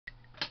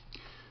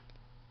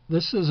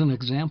This is an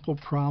example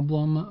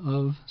problem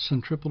of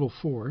centripetal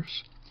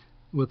force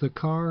with a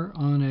car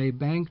on a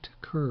banked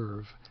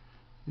curve.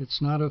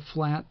 It's not a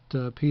flat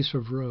piece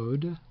of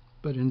road,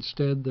 but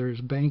instead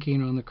there's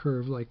banking on the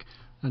curve like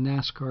a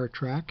NASCAR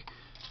track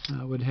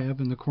would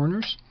have in the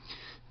corners.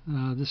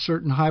 The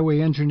certain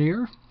highway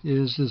engineer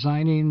is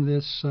designing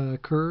this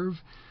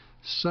curve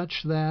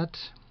such that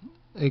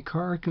a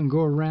car can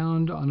go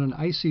around on an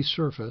icy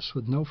surface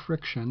with no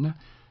friction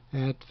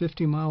at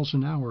 50 miles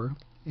an hour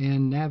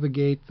and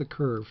navigate the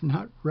curve.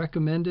 Not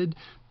recommended,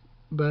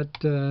 but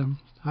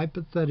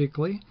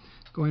hypothetically,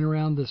 going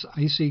around this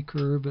icy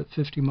curve at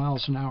 50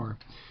 miles an hour.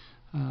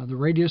 The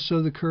radius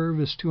of the curve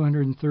is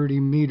 230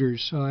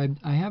 meters. So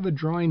I have a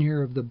drawing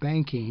here of the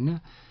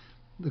banking.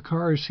 The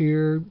car is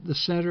here. The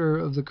center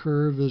of the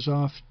curve is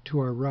off to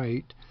our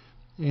right.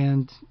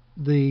 And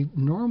the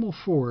normal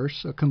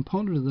force, a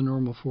component of the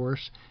normal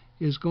force,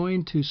 is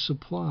going to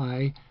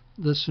supply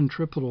the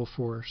centripetal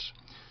force.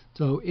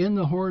 So in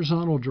the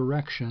horizontal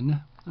direction,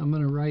 I'm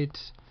going to write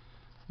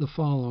the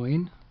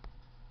following.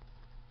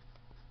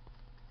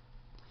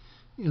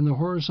 In the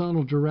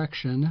horizontal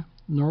direction,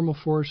 normal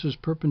force is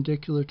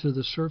perpendicular to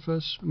the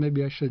surface.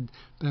 Maybe I should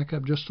back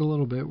up just a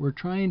little bit. We're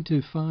trying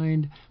to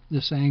find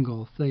this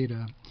angle,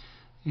 theta.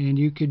 And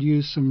you could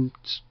use some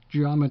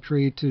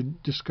geometry to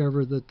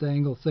discover that the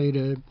angle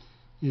theta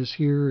is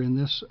here in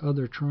this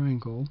other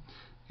triangle.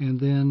 And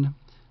then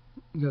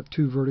we've got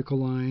two vertical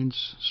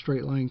lines,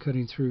 straight line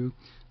cutting through.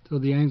 So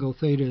the angle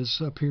theta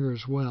is up here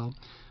as well.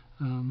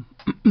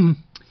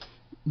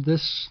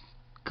 This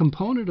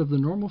component of the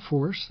normal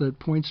force that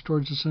points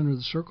towards the center of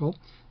the circle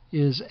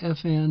is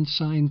Fn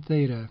sine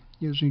theta.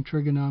 Using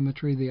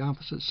trigonometry, the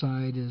opposite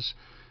side is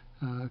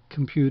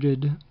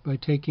computed by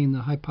taking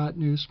the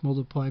hypotenuse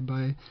multiplied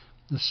by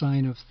the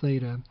sine of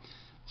theta.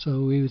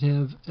 So we would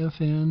have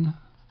Fn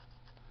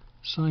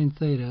sine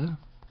theta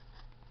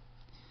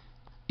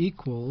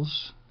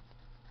equals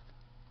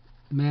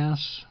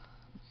mass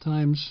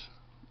times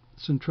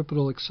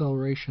centripetal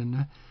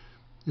acceleration.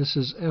 This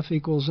is F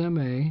equals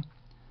ma,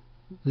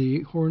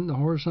 the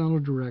horizontal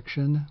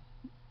direction.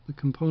 The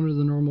component of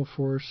the normal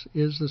force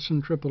is the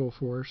centripetal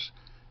force,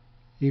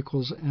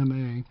 equals ma.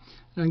 And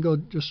I can go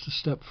just a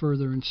step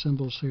further in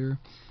symbols here.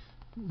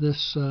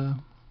 This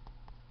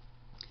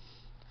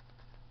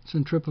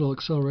centripetal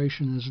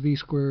acceleration is v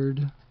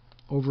squared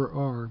over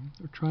r.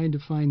 We're trying to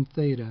find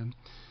theta.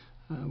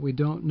 We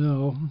don't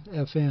know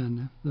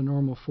Fn, the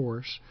normal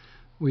force.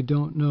 We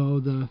don't know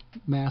the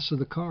mass of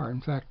the car.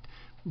 In fact,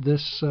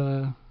 this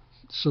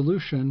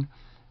solution,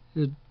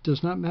 it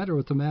does not matter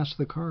what the mass of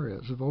the car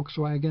is. A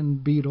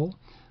Volkswagen Beetle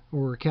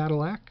or a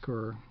Cadillac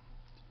or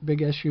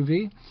big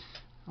SUV,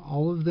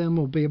 all of them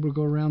will be able to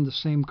go around the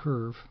same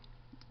curve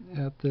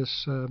at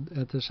this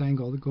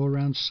angle, to go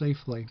around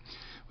safely.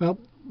 Well,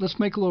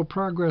 let's make a little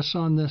progress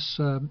on this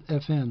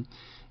Fn.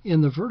 In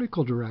the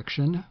vertical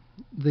direction,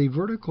 the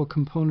vertical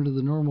component of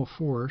the normal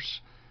force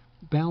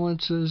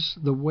balances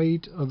the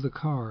weight of the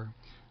car.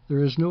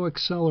 There is no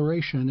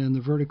acceleration in the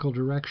vertical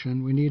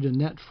direction. We need a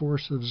net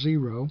force of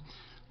 0.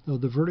 So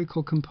the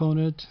vertical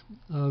component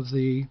of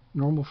the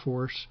normal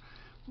force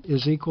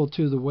is equal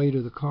to the weight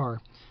of the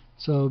car.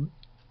 So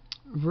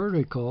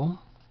vertical,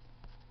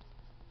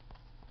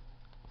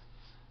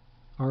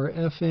 our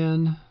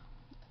Fn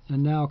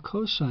and now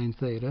cosine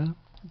theta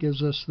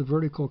gives us the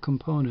vertical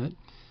component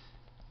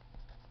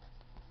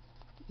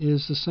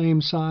is the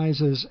same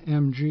size as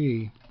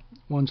mg.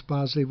 One's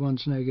positive,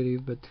 one's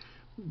negative, but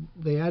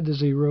they add to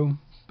 0,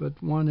 but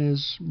one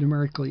is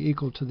numerically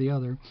equal to the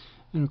other.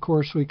 And of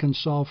course we can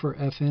solve for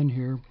Fn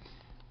here.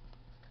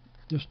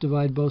 Just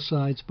divide both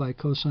sides by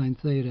cosine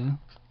theta.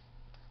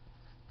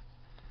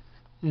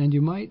 And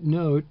you might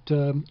note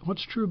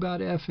what's true about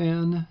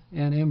Fn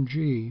and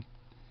mg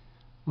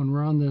when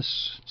we're on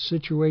this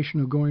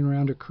situation of going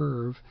around a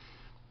curve.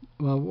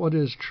 Well, what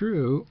is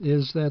true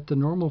is that the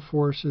normal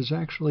force is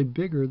actually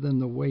bigger than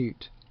the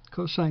weight.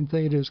 Cosine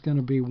theta is going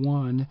to be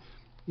 1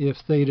 if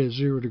theta is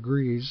 0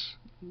 degrees,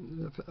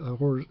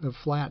 a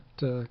flat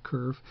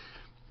curve.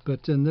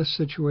 But in this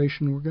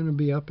situation, we're going to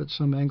be up at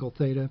some angle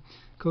theta.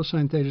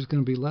 Cosine theta is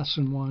going to be less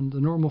than 1. The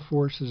normal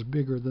force is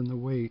bigger than the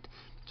weight.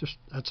 Just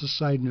that's a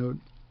side note.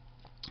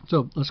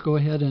 So let's go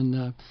ahead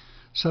and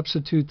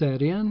substitute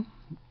that in.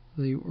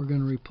 We're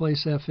going to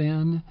replace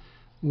Fn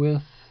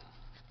with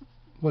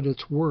what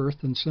it's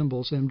worth in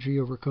symbols, mg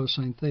over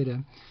cosine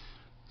theta.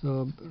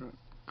 So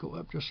go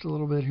up just a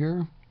little bit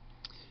here.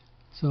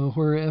 So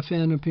where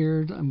Fn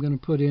appeared, I'm going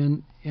to put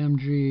in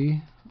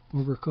mg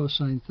over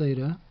cosine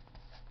theta.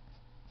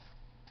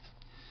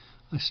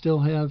 I still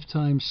have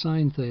times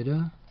sine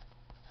theta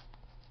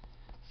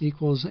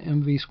equals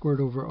mv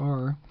squared over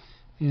r.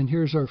 And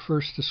here's our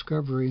first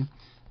discovery.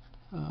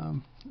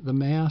 The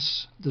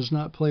mass does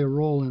not play a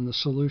role in the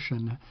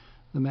solution.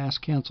 The mass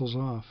cancels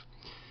off.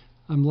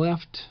 I'm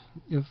left,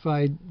 if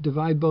I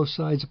divide both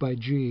sides by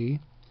g,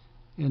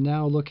 and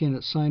now looking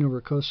at sine over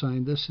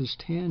cosine, this is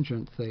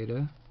tangent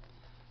theta.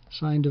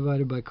 Sine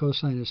divided by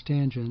cosine is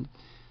tangent.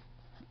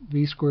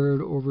 V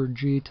squared over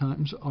g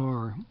times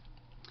r.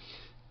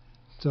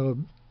 So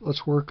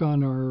let's work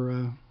on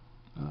our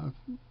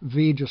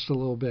V just a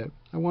little bit.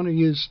 I want to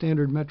use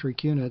standard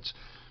metric units,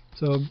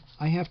 so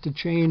I have to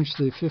change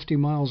the 50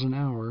 miles an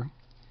hour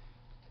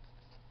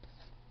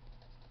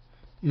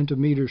into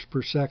meters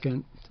per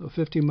second. So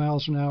 50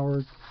 miles an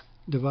hour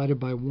divided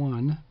by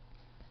 1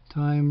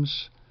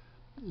 times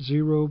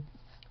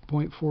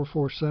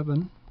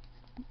 0.447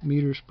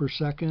 meters per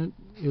second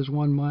is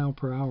 1 mile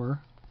per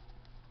hour.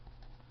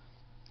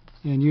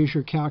 And use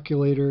your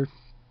calculator,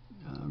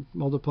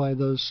 multiply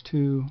those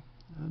two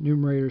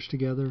numerators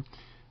together,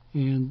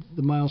 and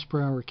the miles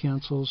per hour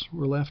cancels.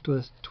 We're left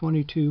with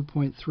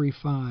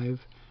 22.35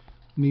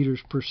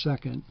 meters per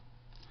second.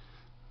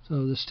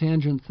 So this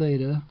tangent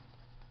theta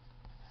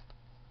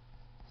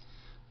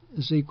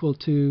is equal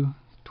to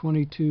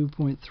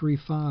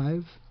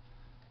 22.35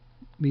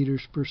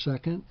 meters per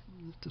second.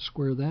 To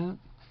square that,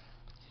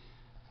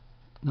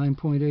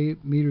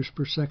 9.8 meters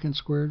per second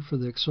squared for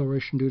the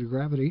acceleration due to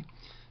gravity,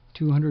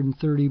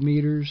 230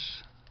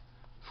 meters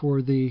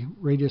for the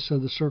radius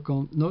of the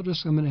circle.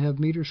 Notice I'm going to have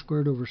meters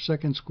squared over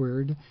second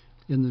squared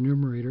in the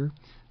numerator.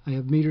 I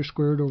have meters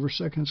squared over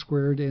second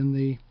squared in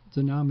the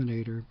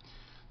denominator.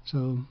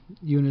 So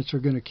units are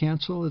going to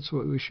cancel. It's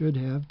what we should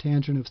have.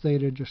 Tangent of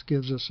theta just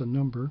gives us a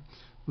number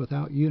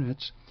without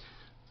units.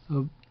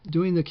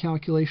 Doing the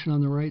calculation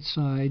on the right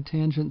side,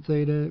 tangent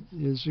theta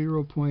is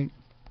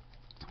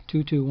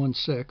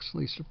 0.2216, at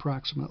least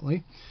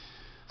approximately.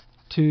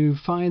 To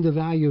find the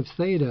value of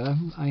theta,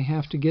 I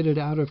have to get it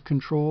out of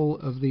control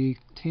of the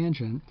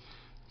tangent.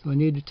 So I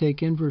need to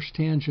take inverse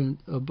tangent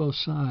of both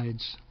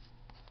sides.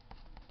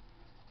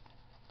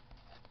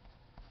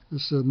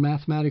 This is a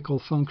mathematical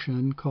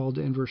function called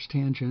inverse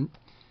tangent.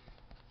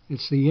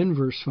 It's the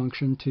inverse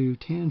function to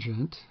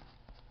tangent.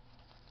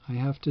 I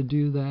have to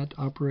do that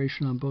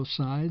operation on both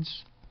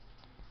sides.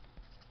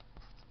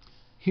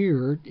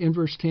 Here,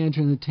 inverse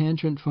tangent and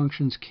tangent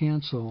functions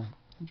cancel.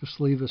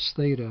 Just leave us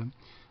theta.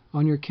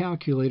 On your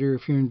calculator,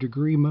 if you're in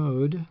degree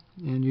mode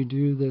and you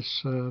do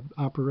this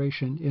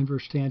operation,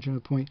 inverse tangent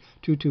of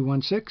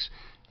 0.2216,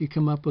 you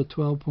come up with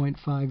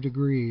 12.5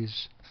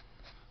 degrees.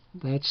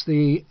 That's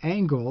the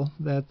angle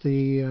that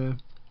the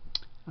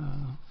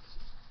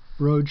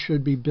road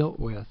should be built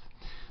with.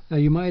 Now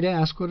you might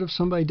ask, what if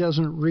somebody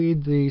doesn't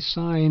read the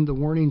sign, the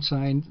warning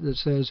sign that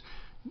says,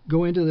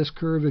 go into this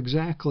curve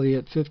exactly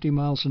at 50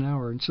 miles an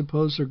hour, and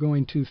suppose they're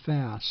going too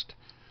fast.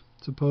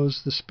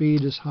 Suppose the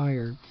speed is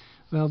higher.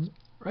 Well,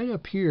 right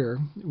up here,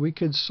 we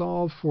could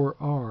solve for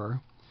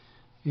r,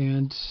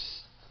 and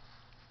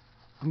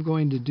I'm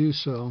going to do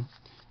so.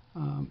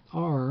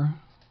 R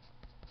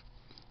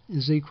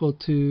is equal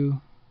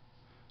to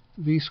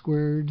v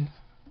squared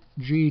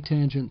g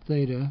tangent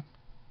theta.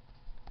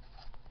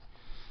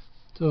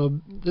 So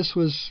this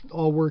was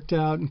all worked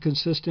out and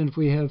consistent if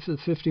we have the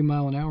 50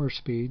 mile an hour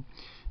speed.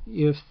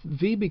 If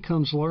v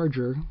becomes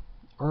larger,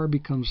 r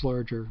becomes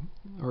larger.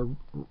 Our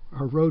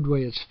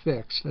roadway is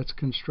fixed. That's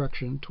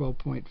construction,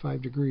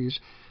 12.5 degrees.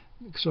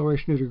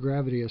 Acceleration due to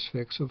gravity is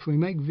fixed. So if we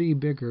make v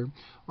bigger,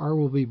 r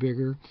will be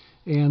bigger,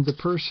 and the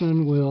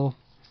person will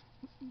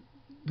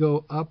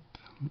go up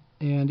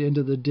and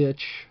into the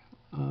ditch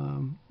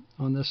on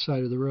this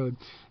side of the road.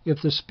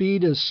 If the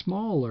speed is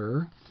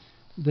smaller,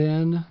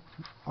 then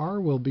r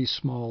will be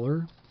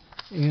smaller,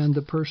 and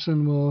the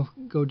person will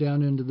go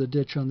down into the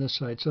ditch on this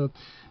side. So,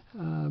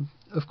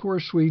 of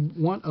course, we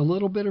want a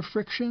little bit of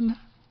friction,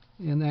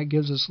 and that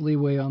gives us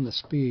leeway on the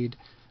speed.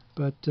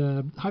 But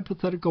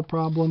hypothetical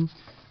problem,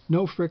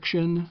 no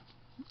friction,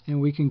 and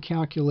we can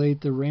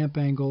calculate the ramp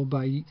angle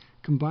by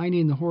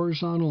combining the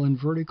horizontal and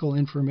vertical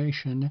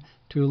information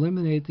to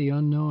eliminate the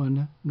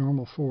unknown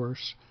normal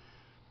force.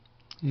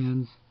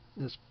 And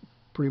that's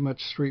pretty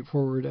much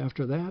straightforward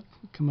after that.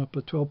 Come up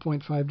with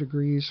 12.5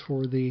 degrees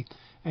for the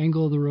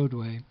angle of the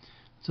roadway.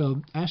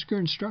 So ask your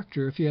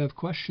instructor if you have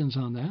questions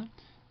on that,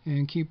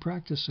 and keep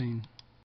practicing.